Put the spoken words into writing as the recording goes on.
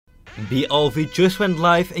vALV just went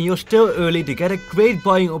live and you're still early to get a great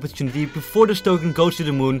buying opportunity before this token goes to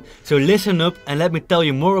the moon, so listen up and let me tell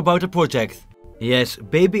you more about the project. Yes,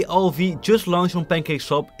 Baby Alvey just launched on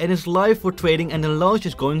PancakeSwap and is live for trading, and the launch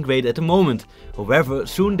is going great at the moment. However,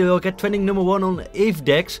 soon they will get trending number 1 on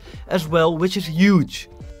AveDex as well, which is huge.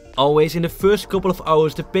 Always in the first couple of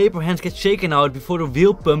hours the paper hands get shaken out before the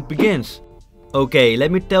real pump begins. Okay,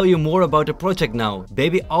 let me tell you more about the project now.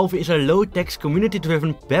 Baby Alvey is a low-tax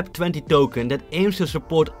community-driven Web20 token that aims to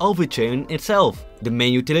support Alvey Chain itself. The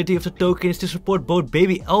main utility of the token is to support both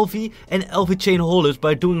Baby Alvey and Alvey Chain holders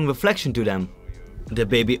by doing reflection to them. The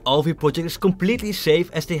Baby Alvey project is completely safe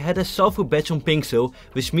as they had a SAFU badge on Pinkso,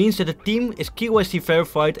 which means that the team is KYC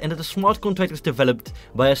verified and that the smart contract is developed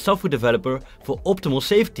by a SAFU developer for optimal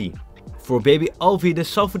safety. For Baby Alvey, the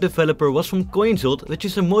SAFU developer was from CoinZold, which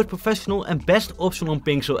is the most professional and best option on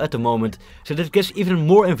Pinkso at the moment, so that gives even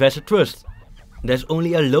more investor trust. There's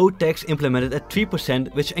only a low tax implemented at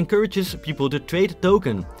 3%, which encourages people to trade the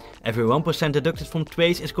token. Every 1% deducted from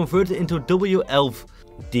trades is converted into vALV.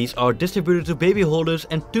 These are distributed to baby holders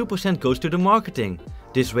and 2% goes to the marketing.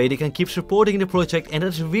 This way they can keep supporting the project, and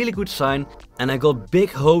that's a really good sign, and I got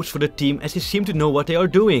big hopes for the team as they seem to know what they are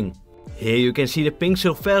doing. Here you can see the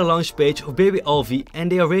Pinkso fair launch page of Baby Alvey,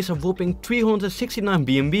 and they are raised a whopping 369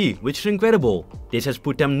 BNB, which is incredible. This has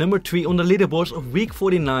put them number 3 on the leaderboards of week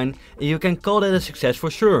 49, and you can call that a success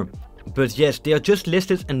for sure. But yes, they are just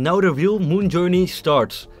listed and now the real moon journey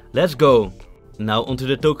starts. Let's go! Now onto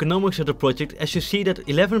the tokenomics of the project. As you see that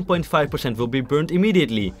 11.5% will be burned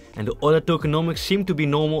immediately, and the other tokenomics seem to be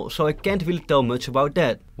normal, so I can't really tell much about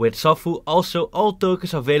that. With SAFU also, all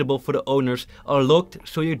tokens available for the owners are locked,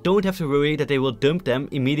 so you don't have to worry that they will dump them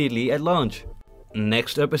immediately at launch.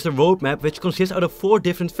 Next up is the roadmap, which consists out of 4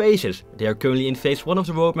 different phases. They are currently in phase 1 of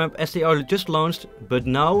the roadmap as they are just launched, but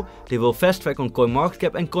now they will fast track on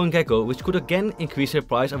CoinMarketCap and CoinGecko, which could again increase their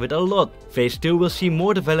price of it a lot. Phase 2 will see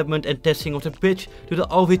more development and testing of the bridge to the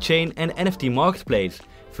Alvey Chain and NFT marketplace.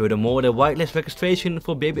 Furthermore, the whitelist registration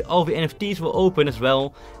for Baby Alvey NFTs will open as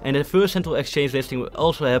well, and the first central exchange listing will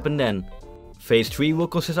also happen then. Phase 3 will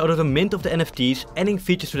consist out of the mint of the NFTs, adding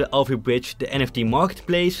features to the Alvey bridge, the NFT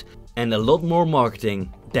marketplace, and a lot more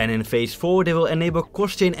marketing. Then in phase 4 they will enable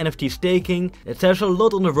cross-chain NFT staking. There's a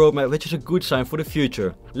lot on the roadmap, which is a good sign for the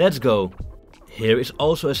future. Let's go! Here is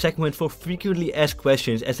also a segment for frequently asked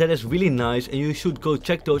questions, as that is really nice and you should go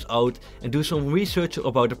check those out and do some research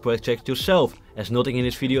about the project yourself, as nothing in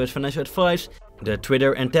this video is financial advice. The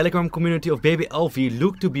Twitter and Telegram community of Baby Alvey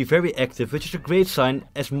look to be very active, which is a great sign,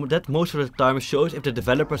 as that most of the time shows if the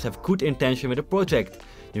developers have good intention with the project.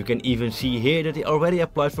 You can even see here that they already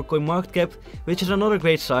applied for CoinMarketCap, which is another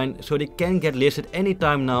great sign, so they can get listed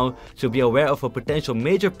anytime now, so be aware of a potential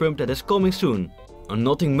major pump that is coming soon.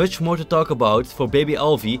 Nothing much more to talk about for Baby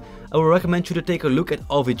Alvey. I will recommend you to take a look at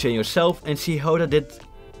Alvey Chain yourself and see how that did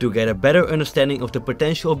to get a better understanding of the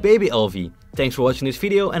potential of Baby Alvey. Thanks for watching this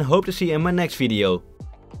video and hope to see you in my next video.